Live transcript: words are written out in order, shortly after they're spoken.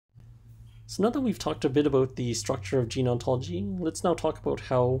So now that we've talked a bit about the structure of gene ontology, let's now talk about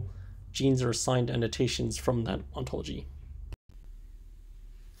how genes are assigned annotations from that ontology.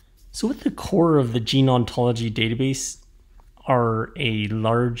 So at the core of the Gene Ontology database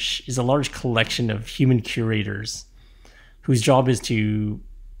is a large collection of human curators whose job is to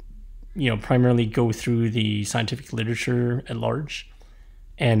primarily go through the scientific literature at large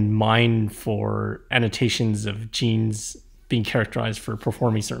and mine for annotations of genes being characterized for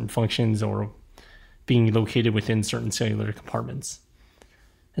performing certain functions or being located within certain cellular compartments.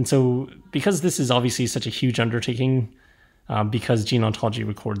 And so because this is obviously such a huge undertaking, because gene ontology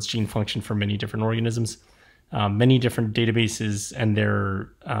records gene function for many different organisms, many different databases and their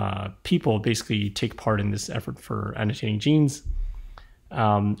people basically take part in this effort for annotating genes.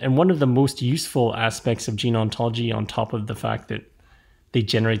 And one of the most useful aspects of gene ontology, on top of the fact that they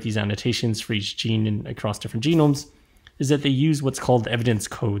generate these annotations for each gene across different genomes, is that they use what's called evidence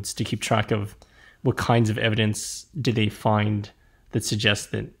codes to keep track of what kinds of evidence do they find that suggests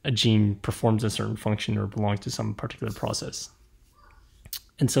that a gene performs a certain function or belongs to some particular process.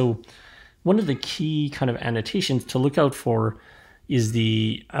 And so one of the key kind of annotations to look out for is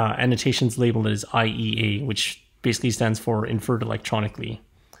the annotations labeled as IEA, which basically stands for inferred electronically,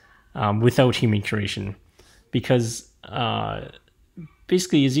 without human curation. Because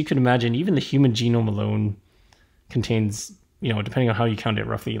basically, as you can imagine, even the human genome alone contains, depending on how you count it,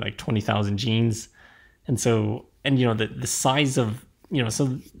 roughly like 20,000 genes. And so, the size of,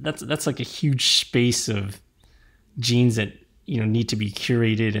 so that's like a huge space of genes that, need to be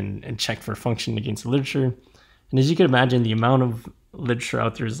curated and checked for function against the literature. And as you can imagine, the amount of literature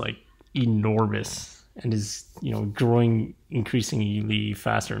out there is like enormous and is, growing increasingly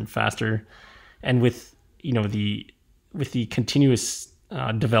faster and faster. And with, with the continuous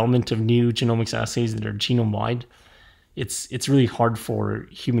development of new genomics assays that are genome-wide, it's really hard for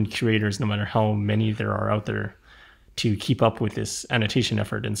human curators, no matter how many there are out there, to keep up with this annotation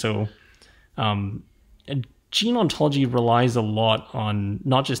effort. And so gene ontology relies a lot on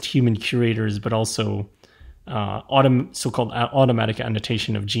not just human curators, but also so-called automatic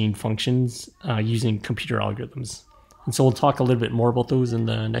annotation of gene functions using computer algorithms. And so we'll talk a little bit more about those in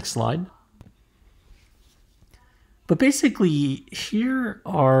the next slide. But basically, here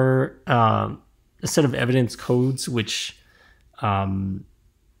are a set of evidence codes which are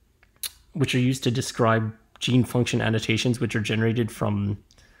used to describe gene function annotations, which are generated from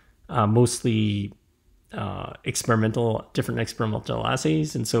mostly different experimental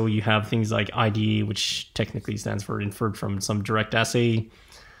assays. And so you have things like IDA, which technically stands for inferred from some direct assay.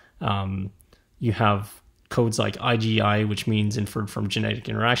 You have codes like IGI, which means inferred from genetic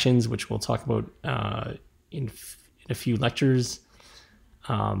interactions, which we'll talk about in a few lectures.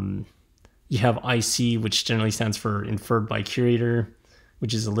 You have IC, which generally stands for inferred by curator,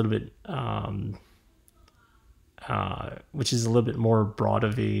 which is a little bit more broad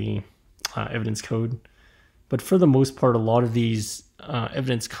of a evidence code. But for the most part, a lot of these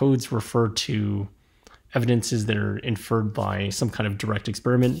evidence codes refer to evidences that are inferred by some kind of direct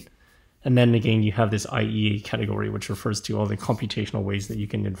experiment. And then again, you have this IEA category, which refers to all the computational ways that you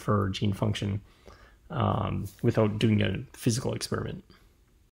can infer gene function without doing a physical experiment.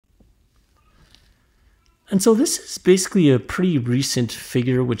 And so this is basically a pretty recent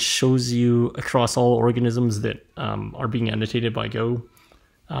figure which shows you across all organisms that are being annotated by Go,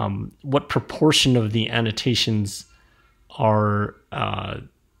 what proportion of the annotations are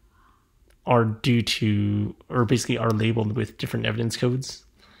due to, or basically are labeled with different evidence codes.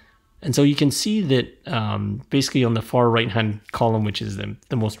 And so you can see that basically on the far right-hand column, which is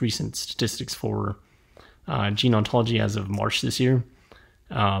the most recent statistics for gene ontology as of March this year,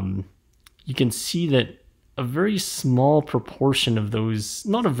 you can see that a very small proportion of those,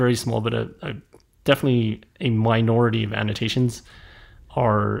 not a very small, but definitely a minority of annotations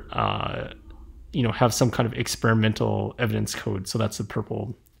are, have some kind of experimental evidence code. So that's the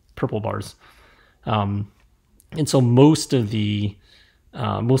purple bars. And so most of the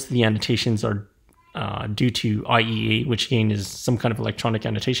annotations are due to IEA, which again is some kind of electronic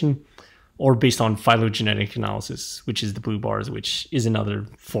annotation, or based on phylogenetic analysis, which is the blue bars, which is another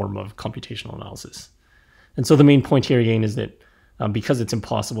form of computational analysis. And so the main point here again is that because it's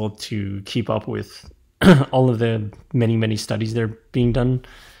impossible to keep up with all of the many studies that are being done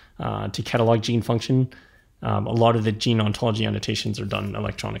to catalog gene function, a lot of the gene ontology annotations are done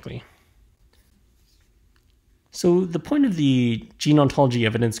electronically. So the point of the gene ontology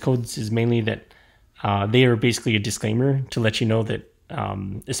evidence codes is mainly that they are basically a disclaimer to let you know that,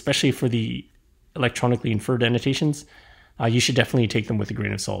 especially for the electronically inferred annotations, you should definitely take them with a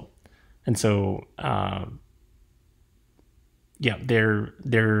grain of salt. And so, yeah,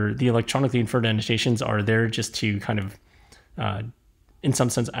 the electronically inferred annotations are there just to kind of, in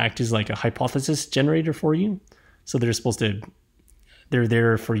some sense, act as like a hypothesis generator for you. So they're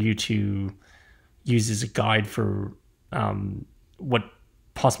there for you to use as a guide for what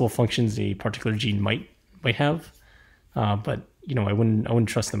possible functions a particular gene might have. But I wouldn't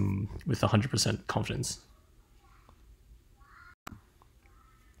trust them with 100% confidence.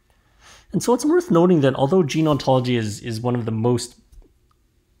 And so it's worth noting that although Gene Ontology is one of the most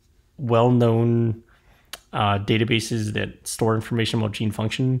well-known databases that store information about gene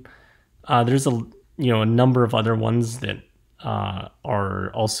function, there's a number of other ones that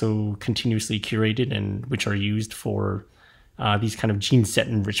are also continuously curated and which are used for these kind of gene set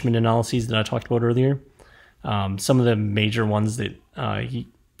enrichment analyses that I talked about earlier. Some of the major ones that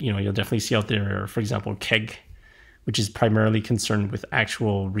you'll definitely see out there are, for example, KEGG, which is primarily concerned with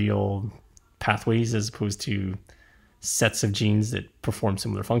actual real pathways as opposed to sets of genes that perform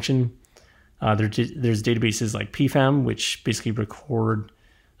similar function. There's databases like PFAM, which basically record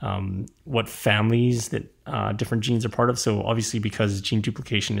what families that different genes are part of. So obviously, because gene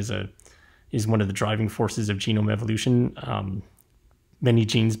duplication is one of the driving forces of genome evolution, many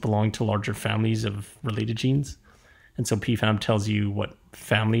genes belong to larger families of related genes. And so PFAM tells you what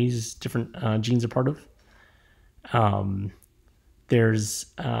families different genes are part of. There's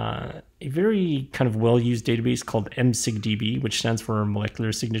a very kind of well-used database called MCB, which stands for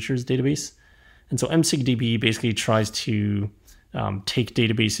Molecular Signatures Database. And so MCB basically tries to take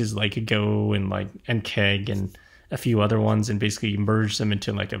databases like Go and KEGG and a few other ones and basically merge them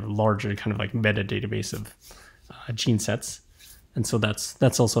into like a larger kind of like meta database of gene sets. And so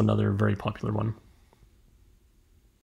that's also another very popular one.